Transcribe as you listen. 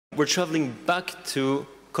We're traveling back to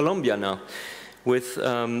Colombia now with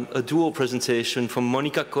a dual presentation from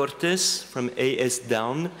Mónica Cortes from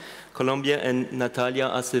Asdown Colombia and Natalia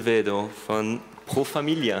Acevedo from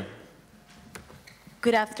Profamilia.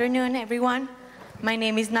 Good afternoon, everyone. My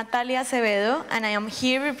name is Natalia Acevedo, and I am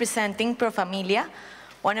here representing Profamilia,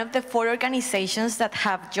 one of the 4 organizations that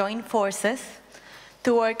have joined forces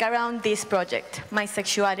to work around this project, My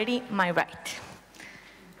Sexuality, My Right.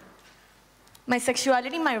 My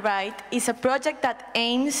Sexuality, My Right is a project that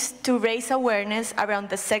aims to raise awareness around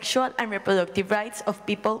the sexual and reproductive rights of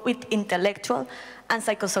people with intellectual and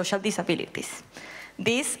psychosocial disabilities.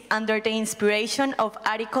 This under the inspiration of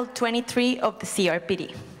Article 23 of the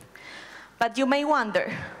CRPD. But you may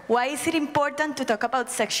wonder, why is it important to talk about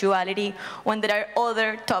sexuality when there are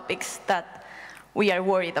other topics that we are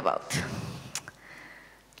worried about?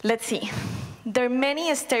 Let's see. There are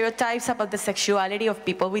many stereotypes about the sexuality of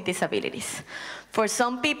people with disabilities. For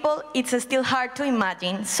some people, it's still hard to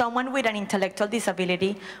imagine someone with an intellectual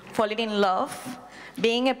disability falling in love,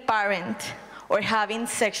 being a parent, or having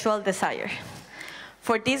sexual desire.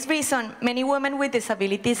 For this reason, many women with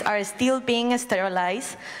disabilities are still being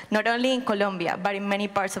sterilized, not only in Colombia, but in many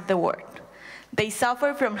parts of the world. They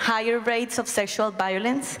suffer from higher rates of sexual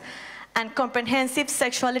violence, and comprehensive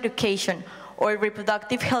sexual education or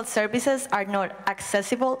reproductive health services are not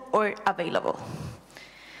accessible or available.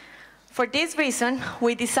 For this reason,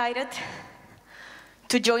 we decided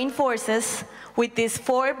to join forces with these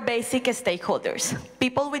 4 basic stakeholders: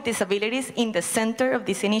 people with disabilities in the center of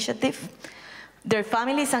this initiative, their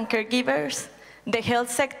families and caregivers, the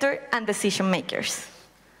health sector, and decision makers.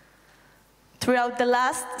 Throughout the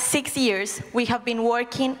last 6 years, we have been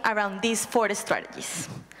working around these 4 strategies.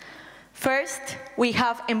 First, we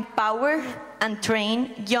have empowered and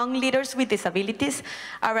trained young leaders with disabilities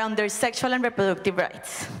around their sexual and reproductive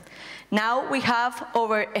rights. Now we have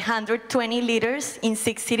over 120 leaders in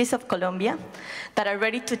 6 cities of Colombia that are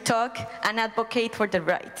ready to talk and advocate for their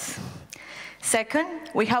rights.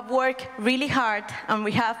 Second, we have worked really hard and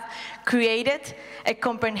we have created a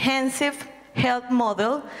comprehensive health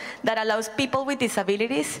model that allows people with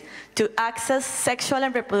disabilities to access sexual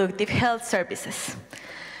and reproductive health services,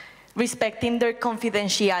 respecting their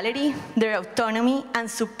confidentiality, their autonomy, and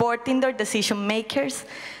supporting their decision makers,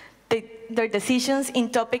 their decisions in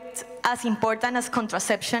topics as important as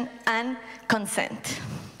contraception and consent.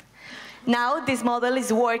 Now this model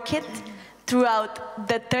is working throughout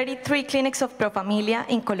the 33 clinics of Profamilia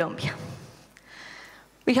in Colombia.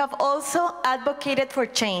 We have also advocated for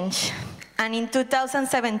change, and in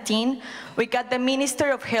 2017, we got the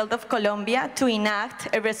Minister of Health of Colombia to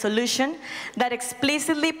enact a resolution that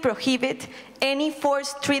explicitly prohibits any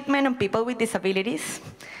forced treatment on people with disabilities,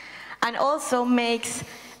 and also makes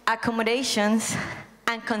accommodations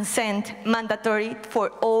and consent mandatory for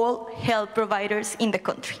all health providers in the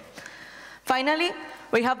country. Finally,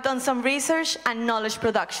 we have done some research and knowledge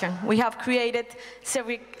production. We have created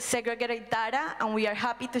segregated data, and we are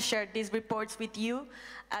happy to share these reports with you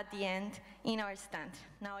at the end in our stand.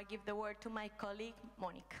 Now I give the word to my colleague,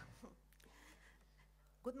 Mónica.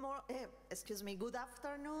 Good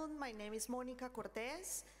afternoon. My name is Mónica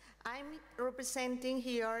Cortes. I'm representing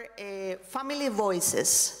here Family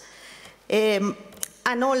Voices.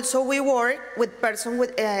 And also we work with persons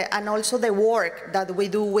with, and also the work that we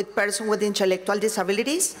do with persons with intellectual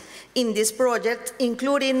disabilities in this project,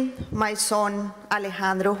 including my son,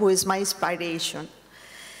 Alejandro, who is my inspiration.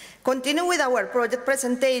 Continue with our project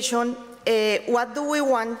presentation, what do we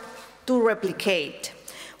want to replicate?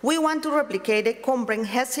 We want to replicate a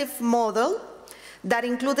comprehensive model that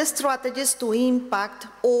includes strategies to impact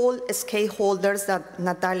all stakeholders that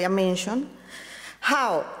Natalia mentioned.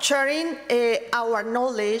 How? Sharing our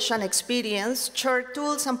knowledge and experience, share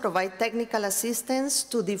tools, and provide technical assistance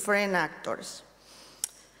to different actors.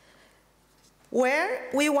 Where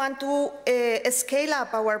we want to scale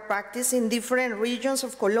up our practice in different regions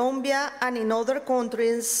of Colombia and in other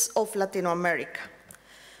countries of Latin America.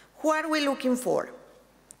 Who are we looking for?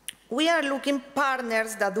 We are looking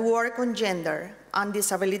partners that work on gender and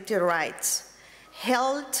disability rights,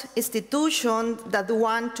 health institutions that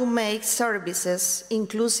want to make services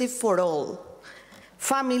inclusive for all,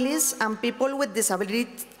 families and people with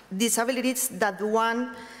disabilities that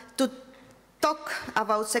want to talk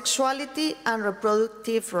about sexuality and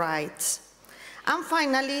reproductive rights. And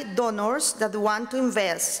finally, donors that want to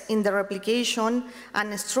invest in the replication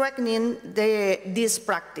and strengthening this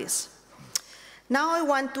practice. Now I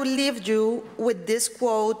want to leave you with this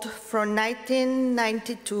quote from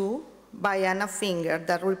 1992 by Anna Finger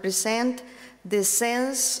that represents the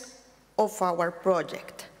sense of our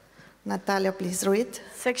project. Natalia, please read.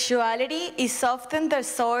 Sexuality is often the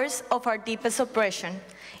source of our deepest oppression.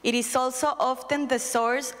 It is also often the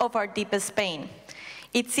source of our deepest pain.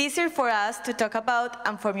 It's easier for us to talk about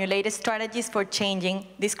and formulate strategies for changing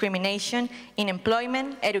discrimination in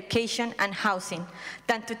employment, education, and housing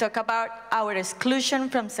than to talk about our exclusion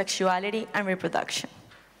from sexuality and reproduction.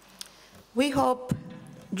 We hope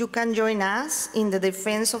you can join us in the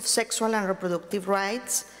defense of sexual and reproductive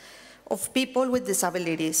rights of people with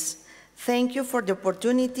disabilities. Thank you for the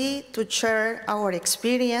opportunity to share our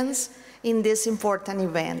experience in this important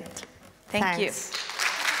event. Thank Thanks. you.